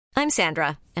I'm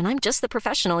Sandra, and I'm just the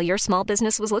professional your small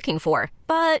business was looking for.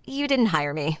 But you didn't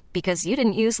hire me because you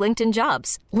didn't use LinkedIn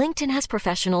Jobs. LinkedIn has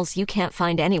professionals you can't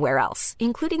find anywhere else,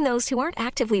 including those who aren't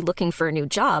actively looking for a new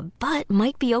job, but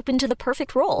might be open to the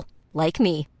perfect role, like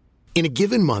me. In a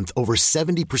given month, over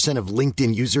 70% of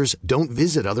LinkedIn users don't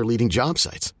visit other leading job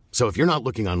sites. So if you're not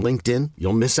looking on LinkedIn,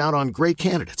 you'll miss out on great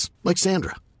candidates like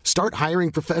Sandra. Start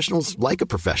hiring professionals like a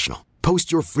professional.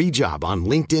 Post your free job on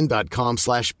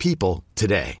linkedin.com/people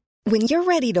today. When you're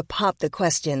ready to pop the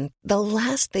question, the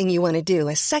last thing you want to do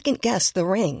is second-guess the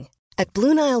ring. At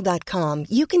BlueNile.com,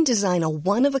 you can design a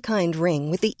one-of-a-kind ring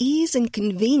with the ease and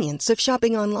convenience of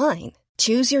shopping online.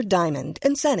 Choose your diamond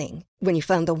and setting. When you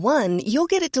find the one, you'll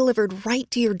get it delivered right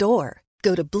to your door.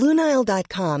 Go to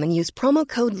BlueNile.com and use promo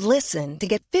code LISTEN to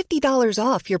get $50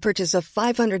 off your purchase of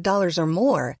 $500 or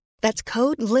more. That's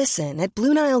code LISTEN at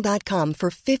BlueNile.com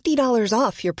for $50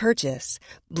 off your purchase.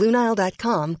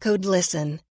 BlueNile.com, code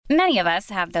LISTEN. Many of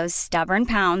us have those stubborn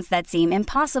pounds that seem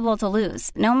impossible to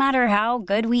lose, no matter how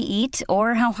good we eat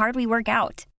or how hard we work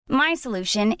out. My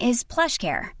solution is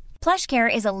PlushCare.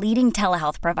 PlushCare is a leading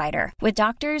telehealth provider with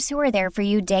doctors who are there for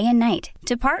you day and night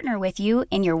to partner with you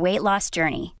in your weight loss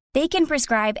journey. They can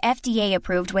prescribe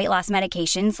FDA-approved weight loss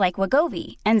medications like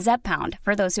Wegovy and Zepbound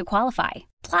for those who qualify.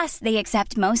 Plus, they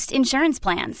accept most insurance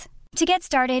plans. To get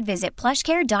started, visit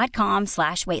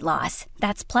plushcare.com/weightloss.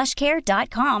 That's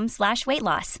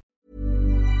plushcare.com/weightloss.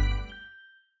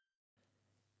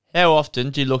 How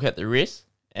often do you look at the risks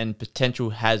and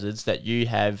potential hazards that you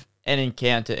have and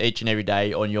encounter each and every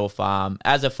day on your farm?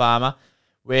 As a farmer,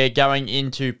 we're going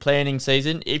into planting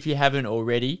season. If you haven't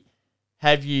already,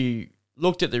 have you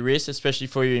looked at the risks, especially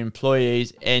for your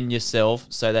employees and yourself,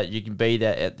 so that you can be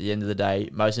there at the end of the day,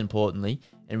 most importantly?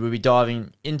 And we'll be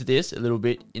diving into this a little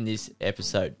bit in this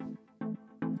episode.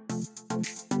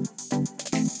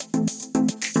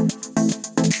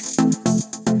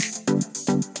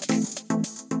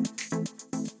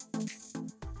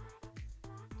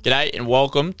 G'day and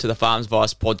welcome to the Farms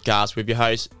Advice Podcast with your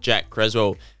host, Jack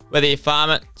Creswell. Whether you farm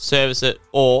it, service it,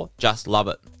 or just love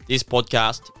it, this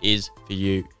podcast is for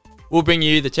you. We'll bring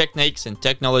you the techniques and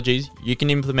technologies you can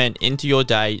implement into your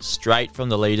day straight from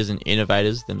the leaders and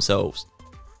innovators themselves.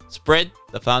 Spread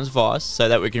the Farms Advice so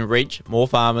that we can reach more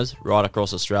farmers right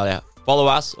across Australia. Follow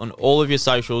us on all of your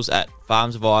socials at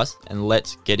Farms Advice, and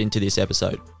let's get into this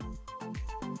episode.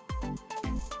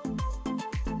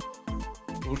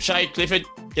 Well, Shay Clifford,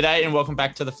 g'day and welcome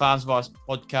back to the Farms Advice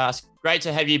Podcast. Great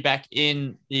to have you back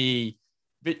in the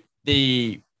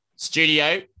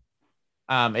studio,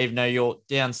 even though you're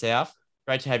down south.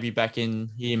 Great to have you back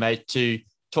in here, mate, to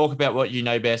talk about what you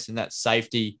know best, and that's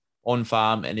safety on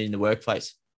farm and in the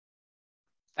workplace.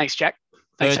 Thanks, Jack.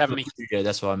 Thanks for having me. Yeah,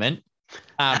 that's what I meant.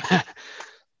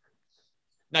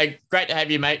 No, great to have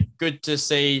you, mate. Good to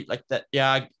see like that.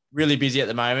 Yeah, really busy at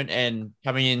the moment and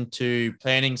coming into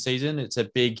planting season. It's a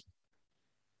big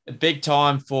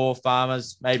time for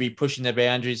farmers, maybe pushing their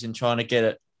boundaries and trying to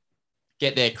get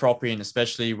their crop in,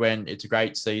 especially when it's a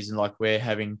great season like we're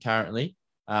having currently.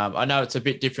 I know it's a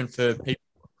bit different for people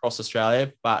across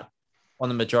Australia, but on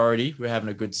the majority, we're having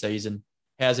a good season.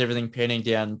 How's everything panning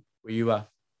down where you are?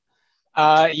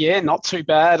 Yeah, not too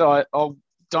bad. I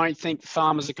don't think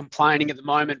farmers are complaining at the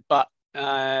moment, but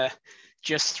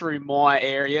just through my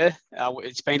area,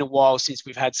 it's been a while since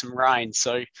we've had some rain.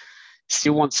 So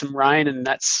still want some rain, and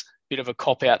that's a bit of a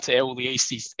cop-out to all the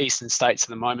eastern states at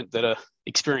the moment that are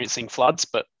experiencing floods.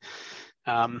 But,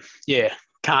 yeah,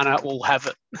 Kana will have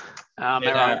it our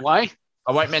own way.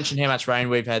 I won't mention how much rain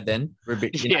we've had then. We're a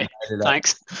bit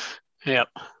thanks. Yep.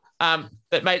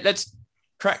 But, mate, let's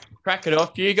crack it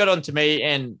off. You got on to me,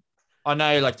 and I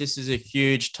know like this is a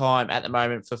huge time at the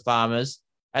moment for farmers.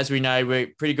 As we know, we're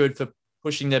pretty good for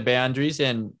pushing their boundaries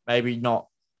and maybe not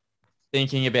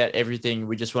thinking about everything.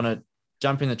 We just want to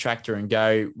jump in the tractor and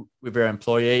go with our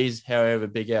employees, however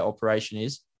big our operation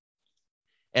is.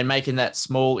 And making that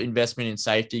small investment in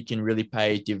safety can really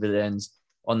pay dividends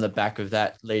on the back of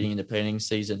that leading into planting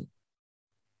season.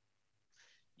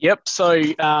 Yep. So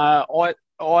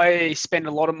I spend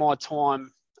a lot of my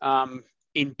time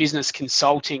in business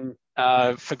consulting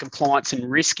for compliance and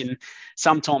risk, and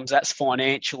sometimes that's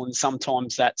financial and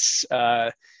sometimes that's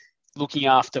looking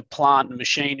after plant and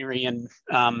machinery and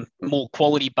more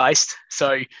quality based.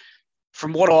 So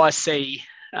from what I see,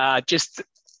 just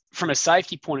from a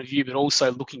safety point of view, but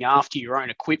also looking after your own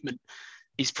equipment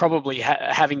is probably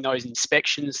having those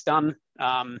inspections done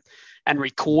and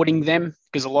recording them,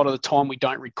 because a lot of the time we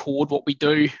don't record what we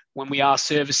do when we are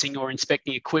servicing or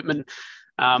inspecting equipment.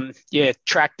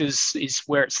 Tractors is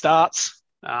where it starts.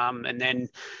 And then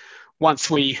if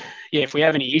we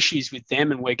have any issues with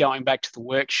them and we're going back to the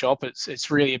workshop,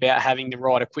 it's really about having the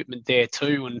right equipment there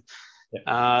too, and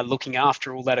looking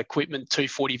after all that equipment,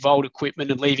 240-volt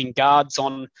equipment, and leaving guards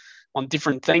on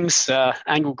different things.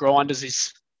 Angle grinders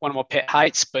is one of my pet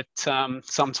hates, but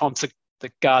sometimes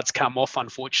the guards come off,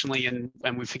 unfortunately,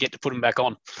 and we forget to put them back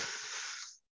on.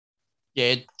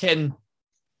 Yeah,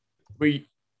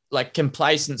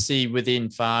 complacency within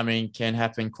farming can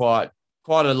happen quite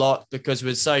a lot because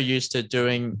we're so used to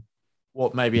doing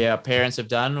what maybe our parents have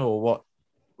done or what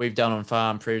we've done on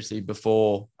farm previously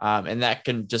before. And that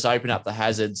can just open up the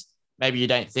hazards. Maybe you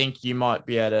don't think you might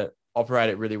be able to operate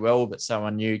it really well, but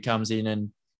someone new comes in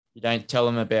and you don't tell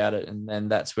them about it. And then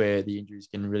that's where the injuries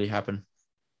can really happen.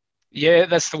 Yeah,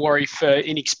 that's the worry for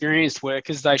inexperienced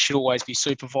workers. They should always be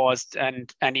supervised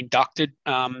and inducted.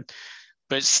 But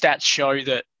stats show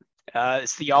that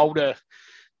it's the older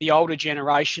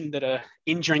generation that are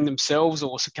injuring themselves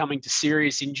or succumbing to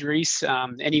serious injuries.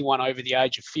 Anyone over the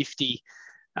age of 50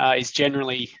 is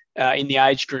generally in the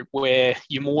age group where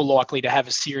you're more likely to have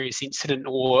a serious incident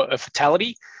or a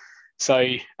fatality. So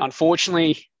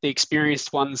unfortunately, the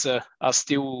experienced ones are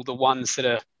still the ones that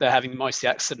are having the most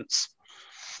accidents.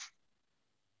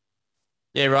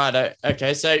 Yeah, right.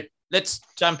 Okay, so let's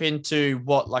jump into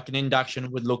what like an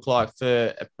induction would look like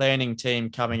for a planning team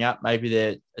coming up. Maybe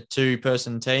they're a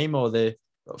 2-person team or they're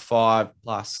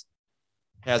 5+.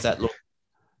 How's that look?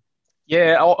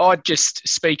 Yeah, I'd just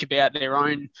speak about their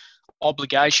own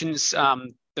obligations,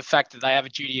 the fact that they have a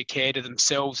duty of care to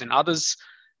themselves and others.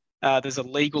 There's a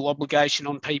legal obligation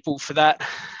on people for that.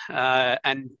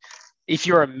 And if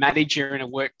you're a manager in a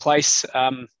workplace,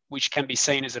 which can be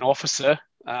seen as an officer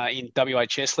in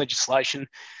WHS legislation,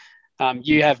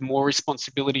 you have more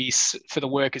responsibilities for the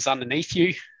workers underneath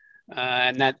you.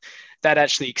 And that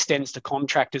actually extends to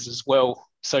contractors as well.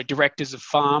 So directors of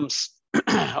farms,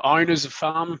 owners of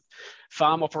farm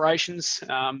operations,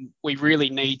 we really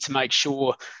need to make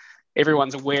sure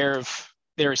everyone's aware of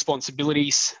their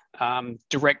responsibilities,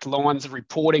 direct lines of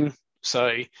reporting,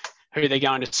 so who they're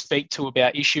going to speak to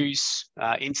about issues,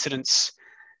 incidents,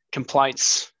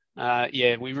 complaints.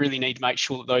 We really need to make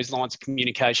sure that those lines of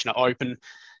communication are open,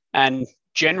 and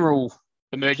general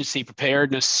emergency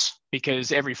preparedness,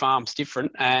 because every farm's different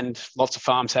and lots of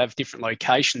farms have different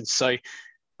locations. So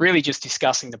really just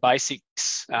discussing the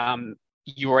basics,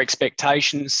 your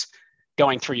expectations,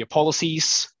 going through your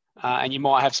policies, and you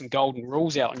might have some golden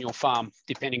rules out on your farm,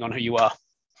 depending on who you are.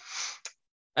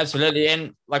 Absolutely.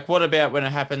 And like, what about when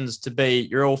it happens to be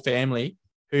you're all family?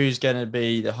 Who's going to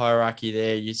be the hierarchy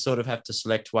there? You sort of have to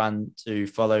select one to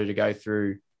follow, to go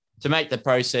through, to make the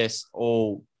process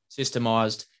all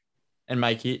systemized and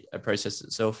make it a process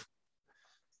itself.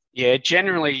 Yeah,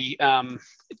 generally,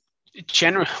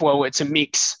 it's a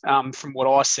mix from what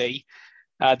I see.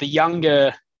 The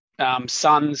younger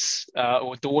sons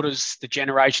or daughters, the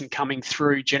generation coming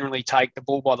through, generally take the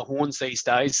bull by the horns these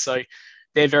days. So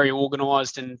they're very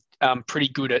organised and pretty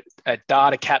good at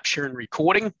data capture and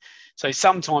recording. So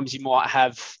sometimes you might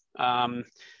have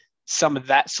some of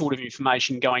that sort of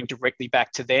information going directly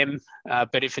back to them.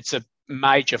 But if it's a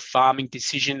major farming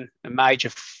decision, a major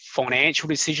financial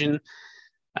decision,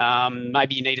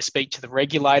 maybe you need to speak to the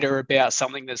regulator about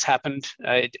something that's happened,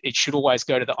 it should always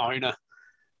go to the owner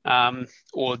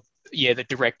or the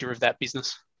director of that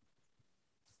business.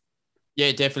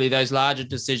 Yeah, definitely those larger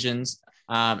decisions,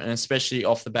 and especially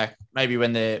off the back, maybe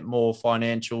when they're more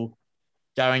financial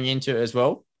going into it as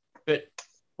well. But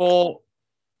for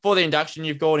the induction,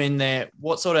 you've gone in there,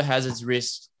 what sort of hazards,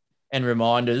 risks and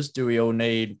reminders do we all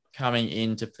need coming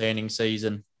into planning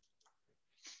season?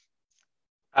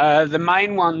 The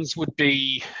main ones would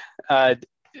be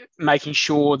making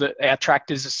sure that our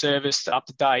tractors are serviced up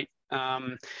to date,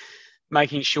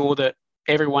 making sure that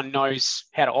everyone knows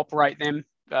how to operate them,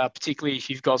 particularly if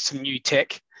you've got some new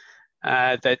tech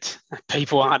that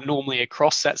people aren't normally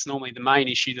across. That's normally the main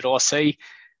issue that I see.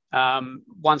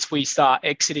 Once we start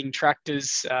exiting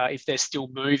tractors, if they're still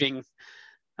moving,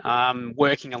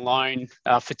 working alone,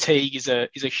 fatigue is a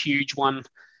huge one,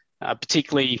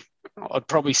 particularly I'd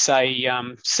probably say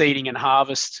seeding and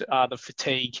harvest are the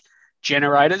fatigue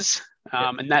generators.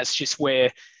 And that's just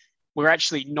where we're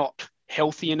actually not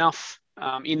healthy enough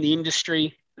in the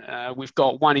industry. We've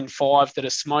got 1 in 5 that are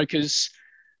smokers.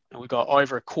 We've got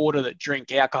over a quarter that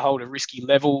drink alcohol to risky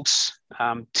levels.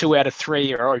 2 out of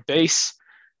 3 are obese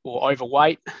or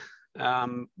overweight.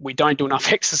 We don't do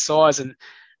enough exercise, and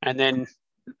then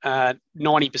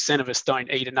 90% of us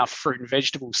don't eat enough fruit and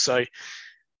vegetables. So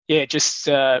yeah, just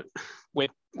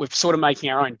we're sort of making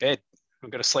our own bed.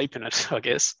 We've got to sleep in it, I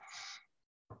guess.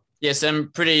 Yeah,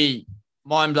 some pretty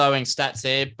mind-blowing stats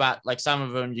there, but like some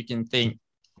of them you can think,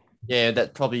 yeah,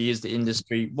 that probably is the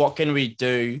industry. What can we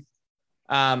do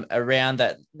around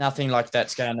that? Nothing like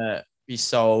that's going to be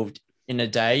solved in a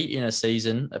day, in a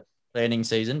season, a planning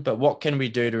season, but what can we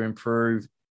do to improve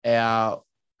our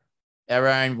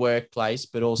own workplace,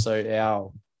 but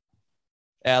also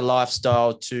our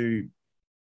lifestyle to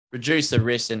reduce the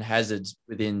risks and hazards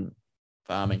within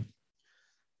farming?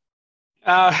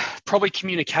 Probably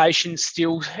communication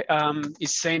still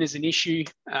is seen as an issue.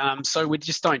 So we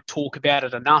just don't talk about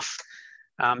it enough.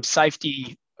 Safe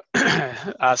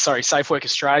Work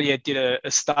Australia did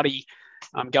a study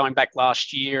going back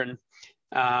last year,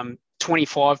 and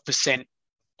 25%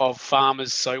 of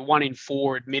farmers, so 1 in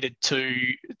 4, admitted to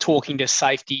talking about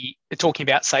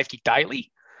safety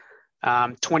daily.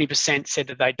 20% said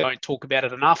that they don't talk about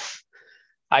it enough.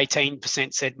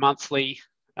 18% said monthly.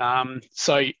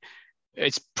 So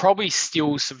it's probably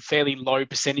still some fairly low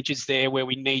percentages there where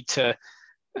we need to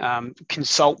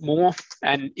consult more.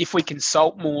 And if we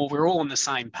consult more, we're all on the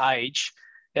same page.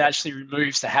 It actually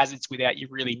removes the hazards without you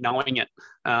really knowing it.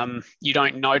 You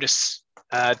don't notice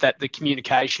that the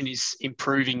communication is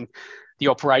improving the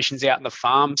operations out in the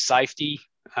farm, safety,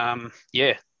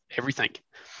 everything.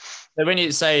 So when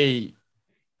you say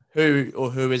who or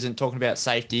who isn't talking about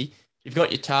safety, you've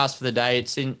got your task for the day.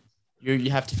 It's in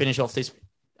you have to finish off this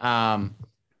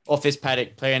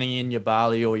paddock, planning in your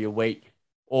barley or your wheat,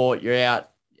 or you're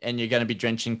out and you're going to be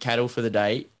drenching cattle for the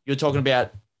day. You're talking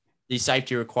about the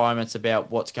safety requirements about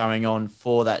what's going on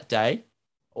for that day,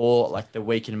 or like the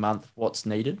week and month, what's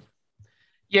needed.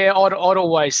 Yeah, I'd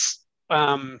always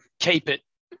keep it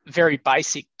very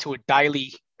basic to a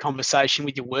daily conversation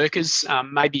with your workers.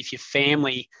 Maybe if your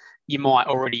family, you might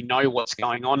already know what's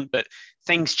going on, but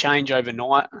things change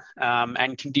overnight,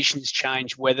 and conditions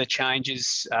change, weather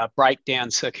changes,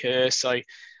 breakdowns occur. So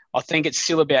I think it's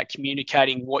still about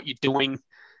communicating what you're doing,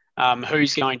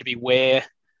 who's going to be where,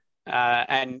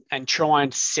 and try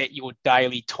and set your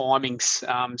daily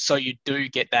timings so you do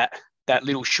get that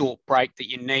little short break that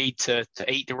you need to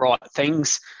eat the right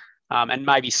things, and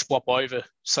maybe swap over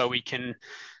so we can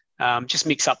just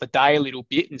mix up the day a little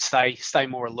bit and stay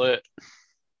more alert.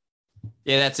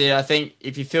 Yeah, that's it. I think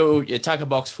if you feel you tuck a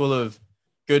box full of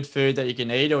good food that you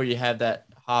can eat, or you have that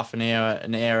half an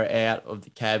hour out of the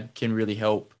cab, can really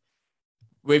help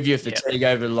with your fatigue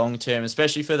over the long term,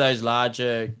 especially for those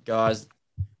larger guys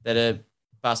that are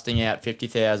busting out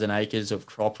 50,000 acres of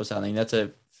crop or something. That's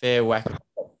a fair whack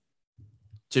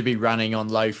to be running on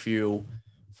low fuel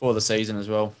for the season as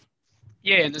well.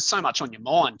 Yeah, and there's so much on your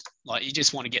mind. Like, you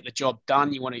just want to get the job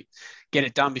done. You want to get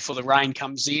it done before the rain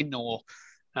comes in, or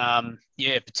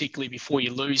particularly before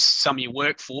you lose some of your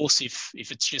workforce if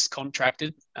it's just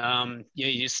contracted. I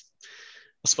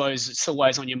suppose it's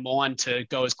always on your mind to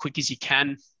go as quick as you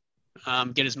can,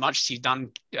 get as much as you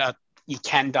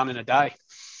can done in a day.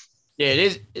 Yeah,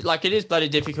 it is bloody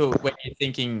difficult when you're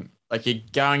thinking like you're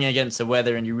going against the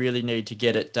weather and you really need to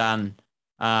get it done,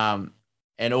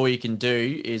 and all you can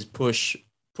do is push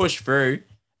through.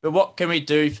 But what can we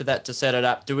do for that to set it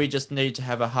up? Do we just need to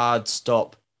have a hard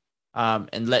stop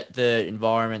and let the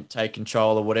environment take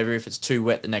control or whatever, if it's too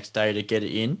wet the next day, to get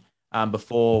it in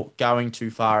before going too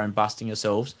far and busting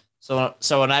ourselves? So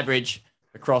on average,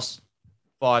 across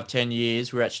 5-10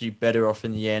 years, we're actually better off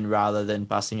in the end rather than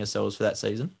busting ourselves for that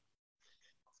season.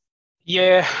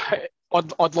 Yeah,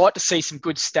 I'd like to see some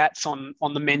good stats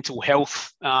on the mental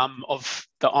health of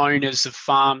the owners of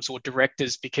farms or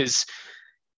directors, because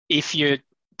if you're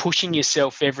pushing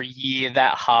yourself every year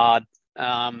that hard,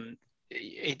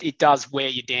 it does wear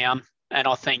you down. And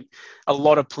I think a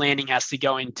lot of planning has to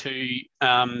go into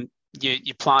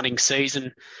your planting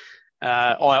season.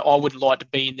 I would like to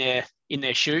be in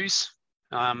their shoes.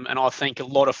 And I think a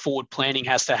lot of forward planning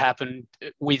has to happen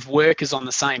with workers on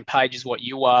the same page as what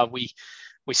you are. We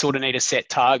sort of need to set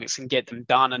targets and get them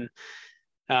done.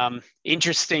 And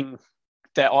interesting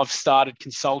that I've started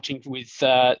consulting with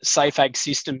Safe Ag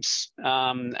Systems,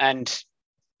 and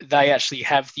they actually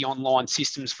have the online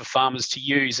systems for farmers to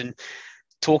use. And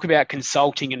talk about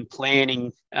consulting and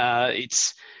planning.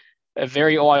 It's a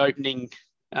very eye-opening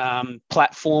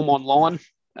platform online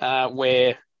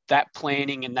where that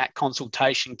planning and that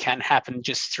consultation can happen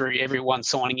just through everyone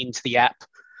signing into the app.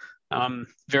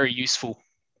 Very useful.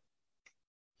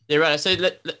 Yeah, right. So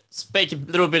let's speak a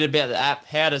little bit about the app.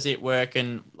 How does it work,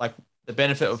 and like the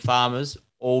benefit of farmers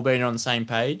all being on the same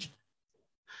page?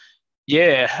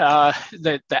 Yeah,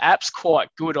 the app's quite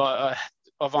good.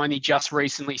 I've only just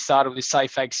recently started with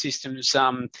Safe Ag Systems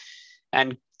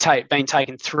and been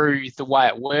taken through the way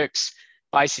it works.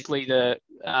 Basically, the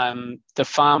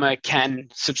farmer can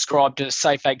subscribe to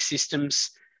Safe Ag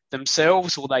Systems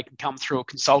themselves, or they can come through a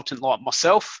consultant like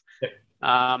myself.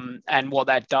 And what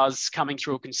that does coming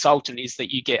through a consultant is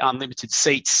that you get unlimited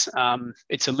seats.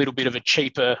 It's a little bit of a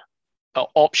cheaper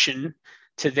option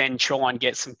to then try and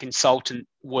get some consultant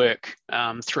work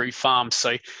through farms.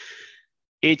 So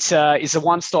it's a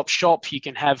one-stop shop. You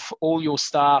can have all your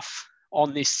staff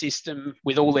on this system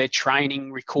with all their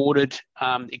training recorded,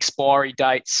 expiry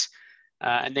dates,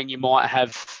 and then you might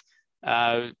have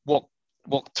what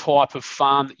type of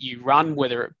farm that you run,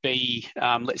 whether it be,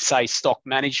 let's say, stock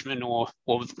management or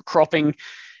cropping.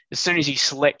 As soon as you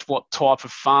select what type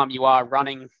of farm you are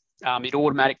running, it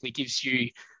automatically gives you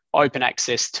open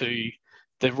access to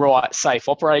the right safe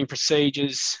operating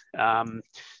procedures,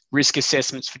 risk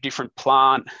assessments for different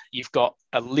plant. You've got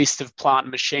a list of plant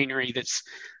and machinery that's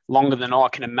longer than I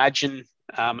can imagine,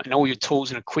 and all your tools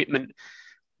and equipment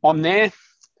on there.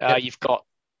 You've got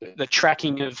the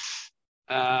tracking of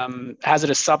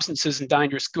hazardous substances and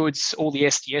dangerous goods, all the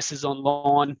SDSs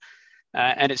online,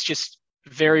 and it's just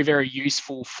very, very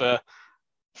useful for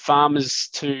farmers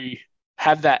to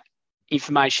have that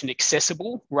information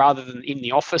accessible rather than in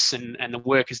the office and the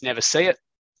workers never see it.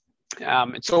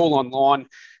 It's all online.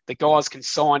 The guys can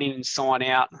sign in and sign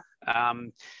out,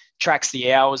 tracks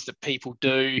the hours that people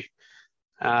do.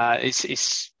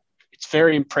 It's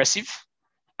very impressive.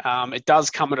 It does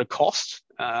come at a cost,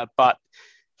 but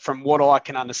from what I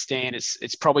can understand,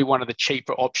 it's probably one of the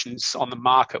cheaper options on the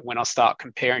market when I start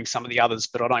comparing some of the others,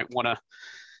 but I don't want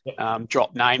to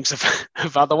drop names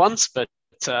of other ones. But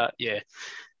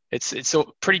it's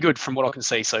pretty good from what I can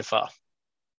see so far.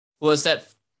 Well, it's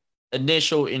that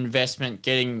initial investment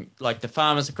getting like the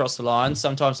farmers across the line.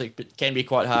 Sometimes it can be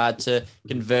quite hard to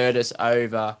convert us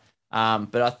over.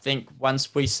 But I think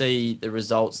once we see the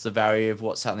results, the value of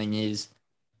what something is,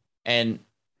 and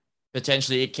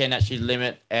potentially it can actually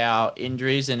limit our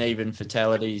injuries and even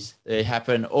fatalities. They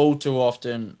happen all too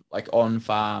often, like on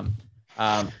farm.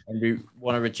 And we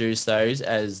want to reduce those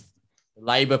as the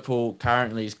labour pool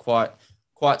currently is quite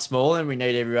small, and we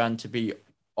need everyone to be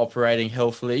operating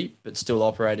healthily, but still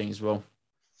operating as well.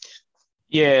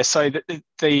 Yeah, so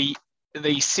the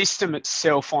system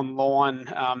itself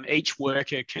online, each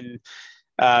worker can,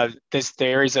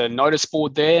 there is a notice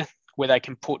board there where they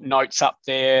can put notes up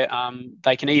there.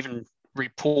 They can even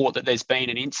report that there's been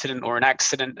an incident or an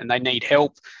accident and they need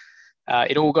help.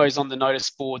 It all goes on the notice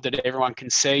board that everyone can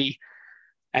see.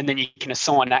 And then you can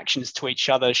assign actions to each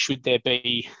other should there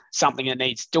be something that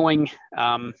needs doing.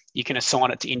 You can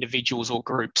assign it to individuals or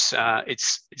groups.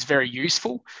 It's very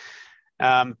useful.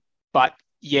 But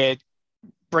yeah,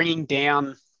 bringing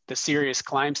down the serious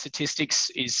claim statistics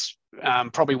is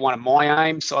probably one of my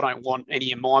aims. I don't want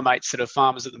any of my mates that are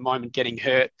farmers at the moment getting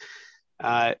hurt.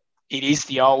 It is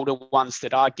the older ones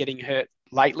that are getting hurt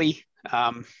lately.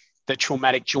 The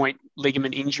traumatic joint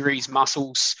ligament injuries,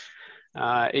 muscles.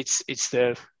 It's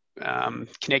the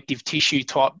connective tissue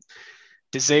type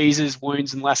diseases,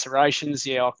 wounds and lacerations.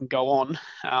 Yeah, I can go on,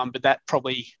 but that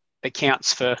probably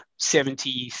accounts for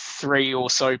 73 or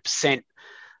so %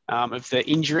 of the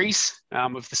injuries,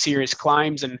 of the serious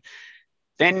claims. And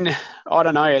then, I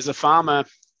don't know, as a farmer,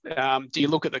 do you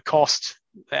look at the cost?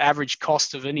 The average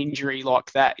cost of an injury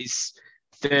like that is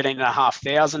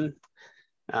 13,500.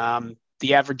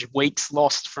 The average weeks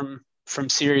lost from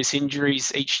serious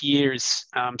injuries each year is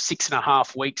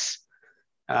 6.5 weeks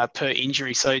per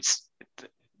injury. So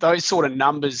those sort of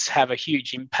numbers have a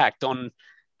huge impact on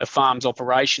a farm's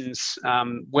operations.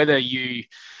 Whether you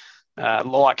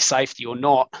like safety or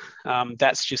not,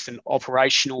 that's just an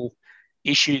operational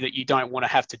issue that you don't want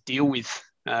to have to deal with.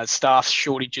 Staff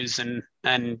shortages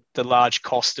and the large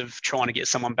cost of trying to get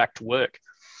someone back to work.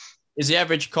 Is the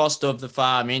average cost of the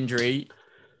farm injury,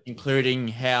 including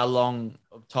how long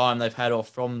of time they've had off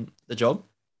from the job?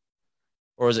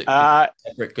 Or is it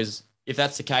separate? Because if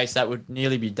that's the case, that would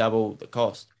nearly be double the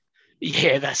cost.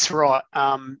 Yeah, that's right.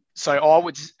 So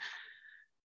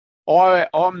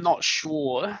I'm not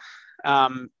sure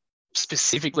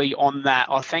specifically on that.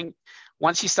 I think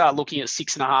once you start looking at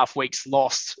 6.5 weeks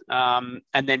lost, and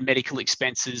then medical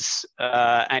expenses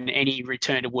and any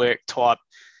return to work type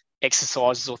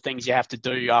exercises or things you have to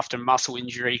do after muscle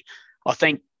injury, I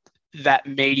think that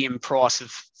medium price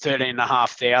of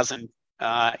 13,500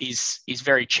 is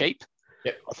very cheap.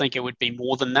 Yep. I think it would be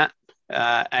more than that.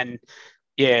 And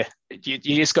yeah, you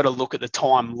just got to look at the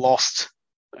time lost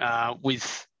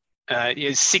with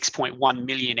 6.1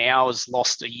 million hours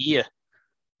lost a year.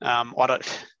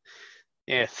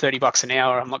 $30 an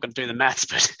hour. I'm not going to do the maths,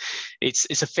 but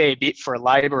it's a fair bit for a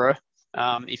labourer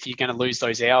if you're going to lose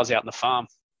those hours out in the farm.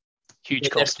 Huge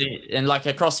cost. Definitely. And like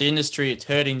across the industry, it's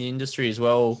hurting the industry as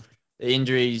well. The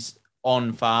injuries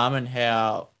on farm and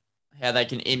how how they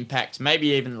can impact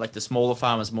maybe even like the smaller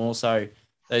farmers more so,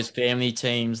 those family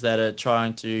teams that are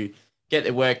trying to get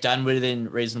their work done within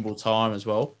reasonable time as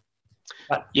well.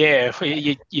 But Yeah,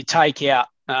 you take out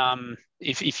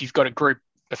if you've got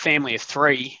a family of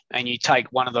three, and you take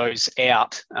one of those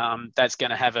out, that's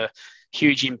going to have a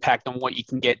huge impact on what you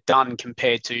can get done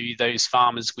compared to those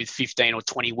farmers with 15 or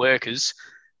 20 workers.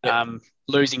 yeah,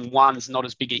 Losing one's not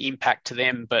as big an impact to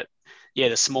them, but yeah,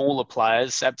 the smaller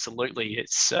players, absolutely.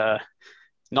 It's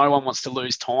no one wants to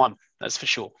lose time, that's for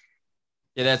sure.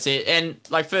 yeah, that's it. And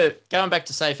like for going back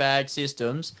to safe ag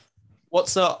systems,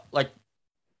 what's the like?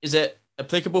 Is it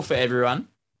applicable for everyone?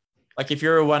 Like if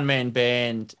you're a one-man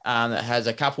band that has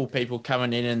a couple people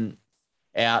coming in and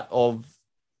out of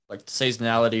like the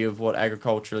seasonality of what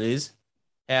agriculture is,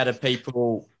 how do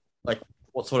people like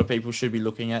what sort of people should be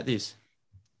looking at this?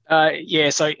 Yeah,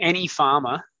 so any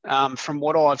farmer, from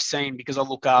what I've seen, because I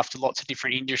look after lots of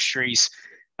different industries,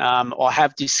 I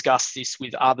have discussed this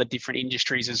with other different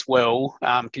industries as well,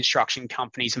 construction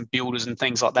companies and builders and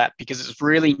things like that, because it's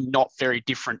really not very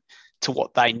different to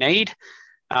what they need.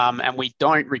 And we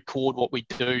don't record what we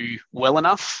do well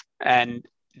enough. And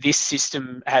this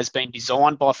system has been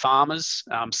designed by farmers.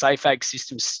 Safe Ag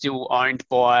System's still owned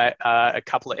by a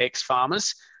couple of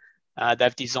ex-farmers.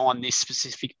 They've designed this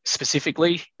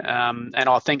specifically, and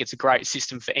I think it's a great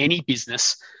system for any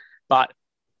business. But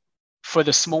for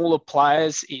the smaller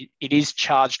players, it is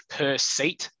charged per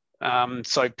seat,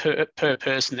 so per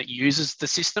person that uses the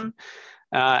system.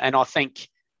 And I think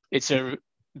it's a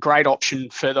great option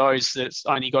for those that's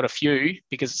only got a few,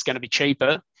 because it's going to be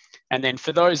cheaper. And then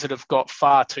for those that have got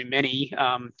far too many,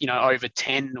 over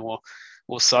 10 or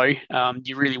so,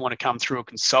 you really want to come through a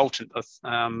consultant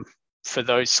for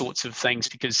those sorts of things,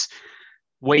 because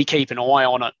we keep an eye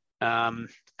on it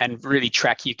and really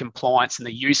track your compliance and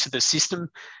the use of the system.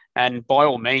 And by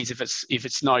all means, if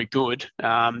it's no good,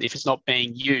 if it's not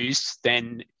being used,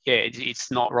 then yeah, it's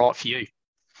not right for you.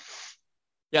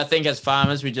 Yeah, I think as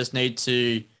farmers, we just need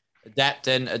to adapt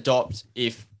and adopt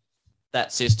if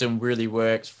that system really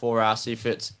works for us, if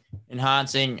it's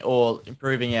enhancing or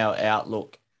improving our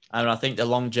outlook. And I think the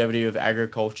longevity of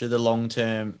agriculture, the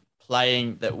long-term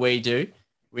playing that we do,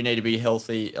 we need to be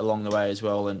healthy along the way as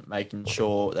well, and making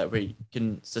sure that we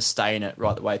can sustain it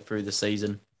right the way through the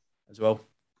season as well.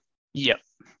 Yep,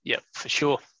 for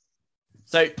sure.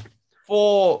 So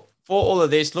for all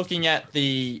of this, looking at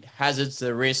the hazards,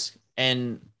 the risk,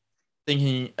 and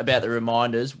thinking about the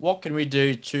reminders, what can we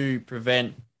do to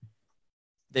prevent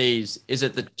these? Is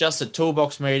it just a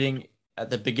toolbox meeting at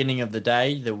the beginning of the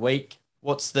day, the week?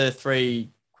 What's the 3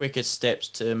 quickest steps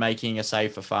to making a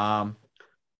safer farm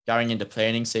going into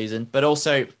planting season? But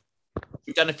also,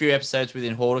 we've done a few episodes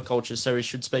within horticulture, so we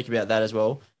should speak about that as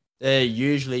well. They're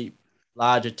usually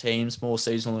larger teams, more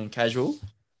seasonal and casual,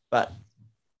 but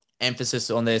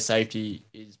emphasis on their safety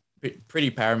is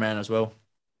pretty paramount as well.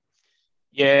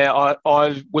 Yeah,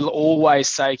 I will always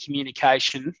say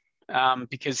communication,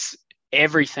 because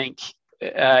everything,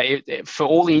 for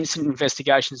all the incident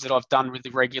investigations that I've done with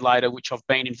the regulator, which I've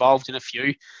been involved in a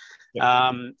few,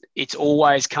 it's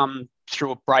always come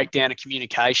through a breakdown of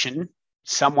communication.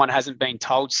 Someone hasn't been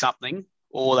told something,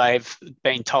 or they've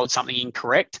been told something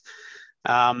incorrect,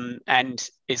 and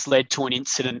it's led to an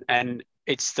incident. And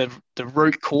it's the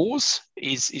root cause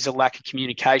is a lack of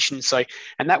communication. So,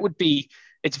 and that would be,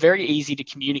 it's very easy to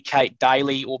communicate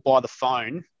daily or by the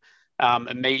phone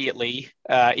immediately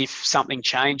if something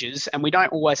changes, and we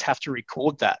don't always have to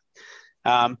record that.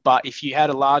 But if you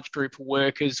had a large group of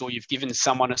workers, or you've given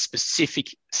someone a specific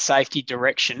safety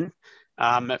direction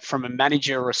from a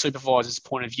manager or a supervisor's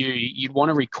point of view, you'd want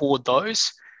to record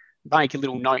those, make a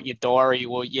little note in your diary,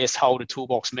 or hold a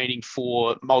toolbox meeting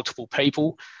for multiple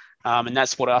people. And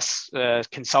that's what us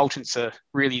consultants are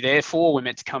really there for. We're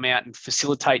meant to come out and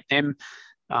facilitate them.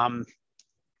 And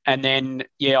then,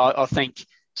 I think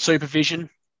supervision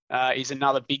is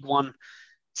another big one.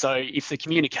 So if the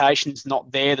communication's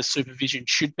not there, the supervision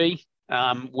should be,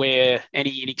 where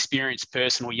any inexperienced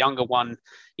person or younger one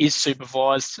is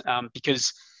supervised,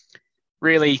 because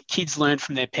really kids learn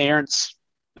from their parents,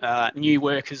 new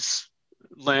workers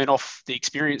learn off the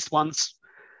experienced ones,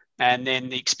 and then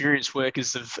the experienced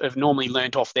workers have normally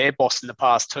learned off their boss in the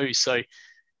past too. So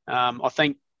I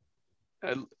think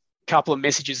couple of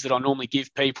messages that I normally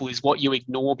give people is what you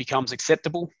ignore becomes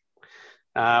acceptable.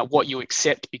 What you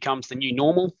accept becomes the new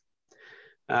normal.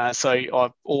 So I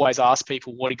always ask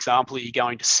people, what example are you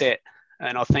going to set?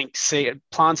 And I think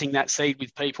planting that seed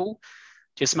with people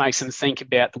just makes them think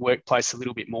about the workplace a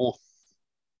little bit more.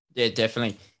 Yeah,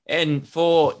 definitely. And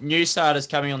for new starters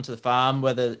coming onto the farm,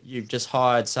 whether you've just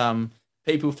hired some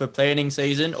people for planting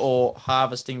season or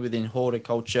harvesting within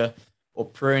horticulture or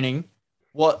pruning,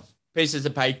 what pieces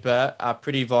of paper are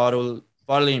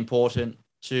vitally important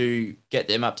to get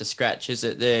them up to scratch? Is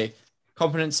it their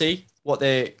competency, what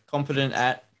they're competent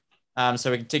at?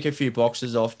 So we can tick a few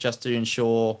boxes off just to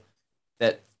ensure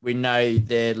that we know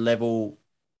their level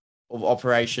of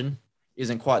operation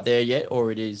isn't quite there yet,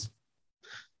 or it is.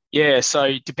 Yeah,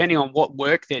 so depending on what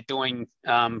work they're doing,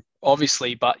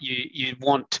 obviously, but you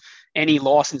want any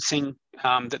licensing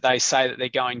that they say that they're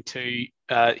going to,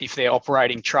 if they're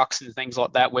operating trucks and things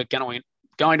like that, we're going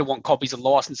to want copies of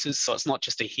licenses. So it's not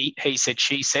just a he said,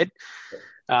 she said.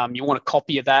 You want a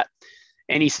copy of that.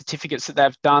 Any certificates that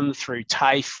they've done through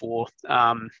TAFE or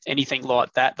anything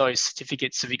like that, those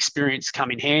certificates of experience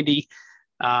come in handy.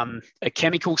 A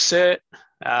chemical cert,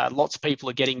 lots of people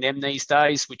are getting them these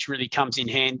days, which really comes in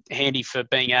handy for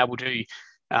being able to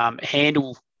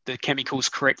handle the chemicals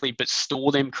correctly, but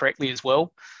store them correctly as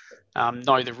well.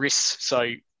 Know the risks.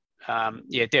 So,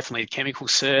 definitely a chemical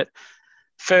cert.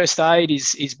 First aid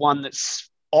is one that's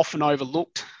often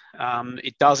overlooked.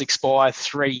 It does expire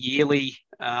 3 yearly,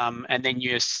 and then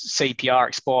your CPR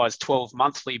expires 12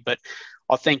 monthly. But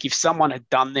I think if someone had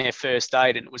done their first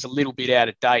aid and it was a little bit out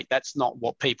of date, that's not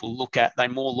what people look at. They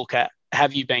more look at,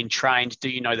 have you been trained? Do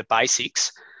you know the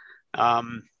basics?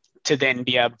 To then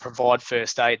be able to provide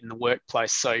first aid in the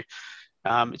workplace. So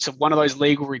it's one of those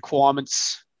legal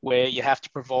requirements where you have to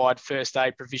provide first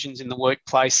aid provisions in the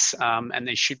workplace, and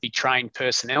there should be trained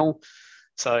personnel.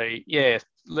 So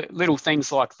little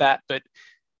things like that. But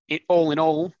all in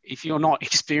all, if you're not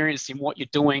experienced in what you're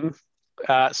doing,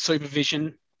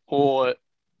 supervision or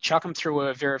chuck them through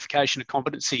a verification of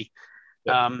competency.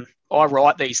 Yep. I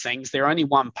write these things. They're only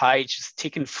one page, just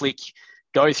tick and flick,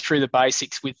 go through the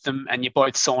basics with them, and you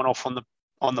both sign off on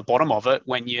the bottom of it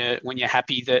when you're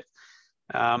happy that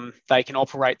they can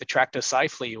operate the tractor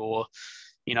safely, or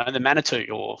the Manitou,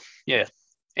 or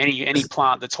any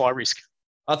plant that's high risk.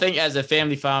 I think as a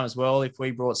family farm as well, if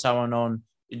we brought someone on,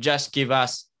 just give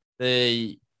us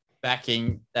the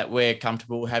backing that we're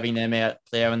comfortable having them out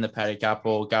ploughing the paddock up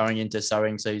or going into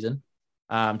sowing season.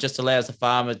 Just allows the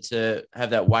farmer to have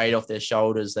that weight off their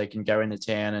shoulders. They can go into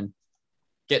town and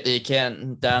get the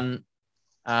accountant done,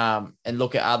 and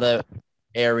look at other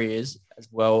areas as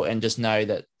well, and just know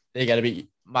that they're going to be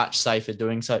much safer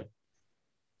doing so.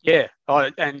 Yeah,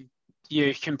 and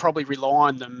you can probably rely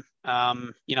on them,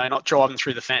 not driving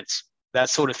through the fence, that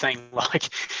sort of thing. Like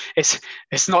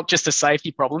it's not just a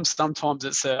safety problem. Sometimes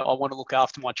it's I want to look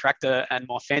after my tractor and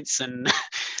my fence and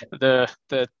the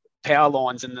power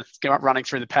lines and running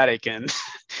through the paddock, and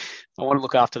I want to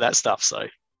look after that stuff. So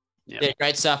yeah,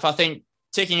 great stuff. I think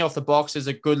ticking off the box is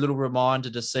a good little reminder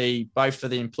to see both for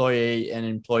the employee and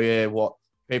employer what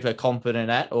people are competent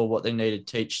at, or what they need to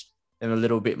teach them a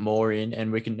little bit more in,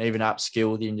 and we can even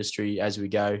upskill the industry as we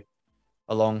go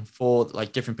along for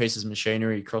like different pieces of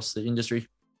machinery across the industry.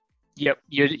 Yep,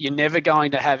 you're never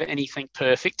going to have anything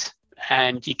perfect,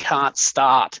 and you can't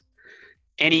start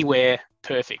anywhere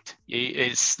perfect.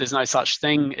 There's no such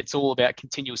thing. It's all about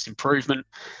continuous improvement.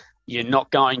 You're not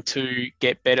going to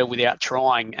get better without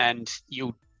trying, and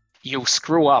you'll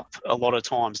screw up a lot of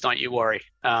times. Don't you worry.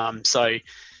 So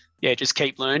just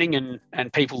keep learning,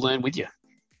 and people learn with you.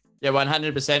 Yeah,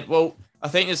 100%. Well, I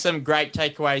think there's some great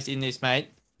takeaways in this, mate.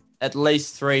 At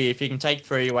least 3. If you can take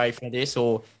 3 away from this,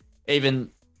 or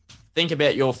even think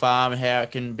about your farm, how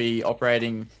it can be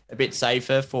operating a bit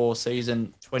safer for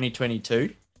season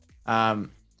 2022, and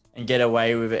get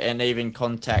away with it, and even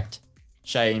contact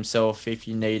Shay himself if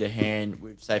you need a hand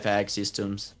with Safe Ag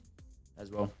Systems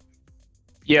as well.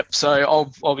 Yep. So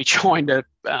I'll be trying to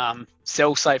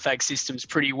sell Safe Ag Systems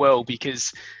pretty well,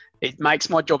 because it makes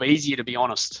my job easier, to be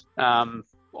honest.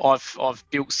 I've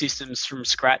built systems from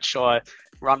scratch. I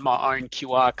run my own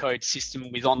QR code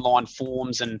system with online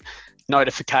forms and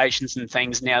notifications and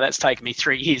things. Now that's taken me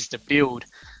 3 years to build.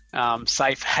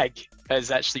 Safe Ag has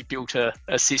actually built a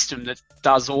system that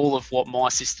does all of what my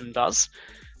system does.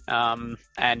 And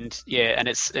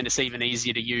it's even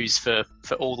easier to use for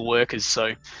all the workers.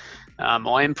 So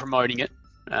I am promoting it.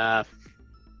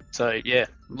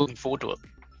 Looking forward to it.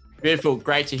 Beautiful.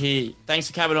 Great to hear. Thanks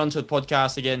for coming on to the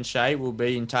podcast again, Shay. We'll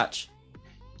be in touch.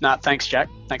 No, thanks, Jack.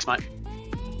 Thanks, mate.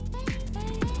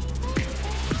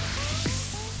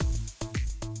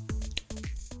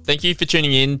 Thank you for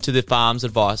tuning in to the Farms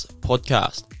Advice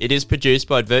podcast. It is produced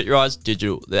by Advertise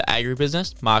Digital, the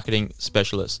agribusiness marketing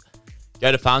specialist.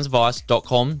 Go to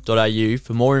farmsadvice.com.au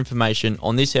for more information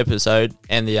on this episode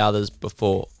and the others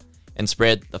before, and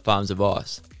spread the farm's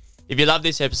advice. If you love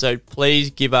this episode,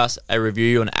 please give us a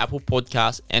review on Apple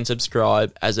Podcasts and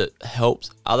subscribe, as it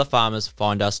helps other farmers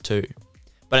find us too.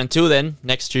 But until then,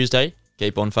 next Tuesday,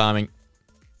 keep on farming.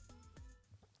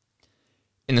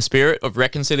 In the spirit of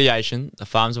reconciliation, the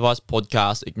Farms Advice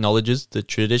podcast acknowledges the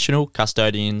traditional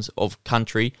custodians of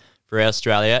country throughout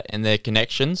Australia and their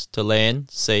connections to land,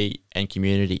 sea and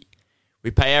community.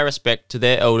 We pay our respect to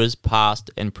their elders past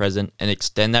and present and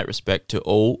extend that respect to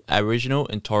all Aboriginal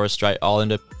and Torres Strait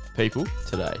Islander people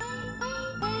today.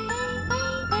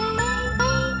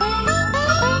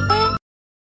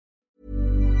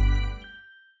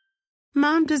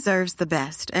 Mom deserves the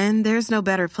best, and there's no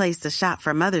better place to shop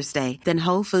for Mother's Day than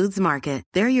Whole Foods Market.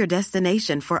 They're your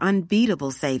destination for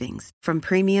unbeatable savings, from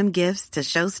premium gifts to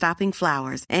show-stopping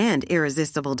flowers and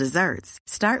irresistible desserts.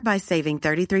 Start by saving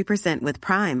 33% with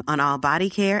Prime on all body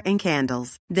care and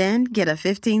candles. Then get a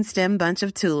 15-stem bunch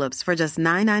of tulips for just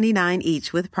 $9.99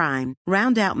 each with Prime.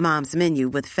 Round out Mom's menu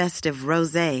with festive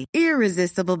rosé,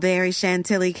 irresistible berry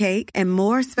chantilly cake, and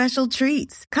more special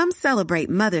treats. Come celebrate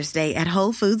Mother's Day at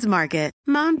Whole Foods Market.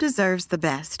 Mom deserves the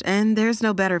best, and there's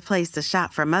no better place to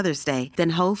shop for Mother's Day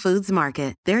than Whole Foods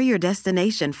Market. They're your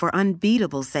destination for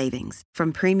unbeatable savings,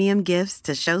 from premium gifts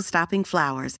to show-stopping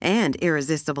flowers and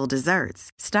irresistible desserts.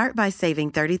 Start by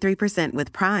saving 33%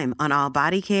 with Prime on all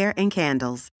body care and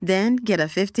candles. Then get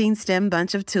a 15-stem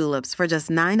bunch of tulips for just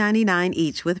 $9.99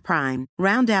 each with Prime.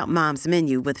 Round out Mom's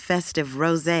menu with festive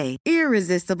rosé,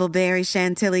 irresistible berry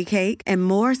chantilly cake, and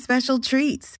more special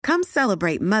treats. Come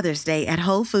celebrate Mother's Day at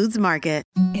Whole Foods Market.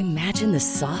 Imagine the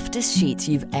softest sheets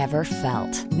you've ever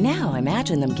felt. Now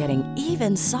imagine them getting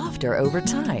even softer over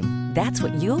time. That's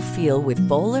what you'll feel with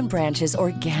Boll & Branch's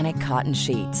organic cotton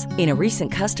sheets. In a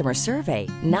recent customer survey,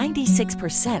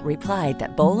 96% replied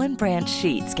that Boll & Branch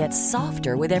sheets get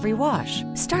softer with every wash.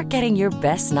 Start getting your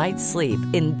best night's sleep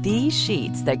in these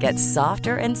sheets that get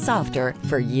softer and softer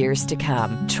for years to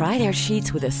come. Try their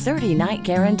sheets with a 30-night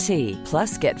guarantee.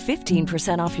 Plus, get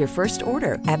 15% off your first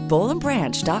order at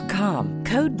bollandbranch.com.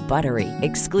 Code BUTTERY.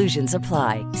 Exclusions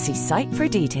apply. See site for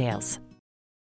details.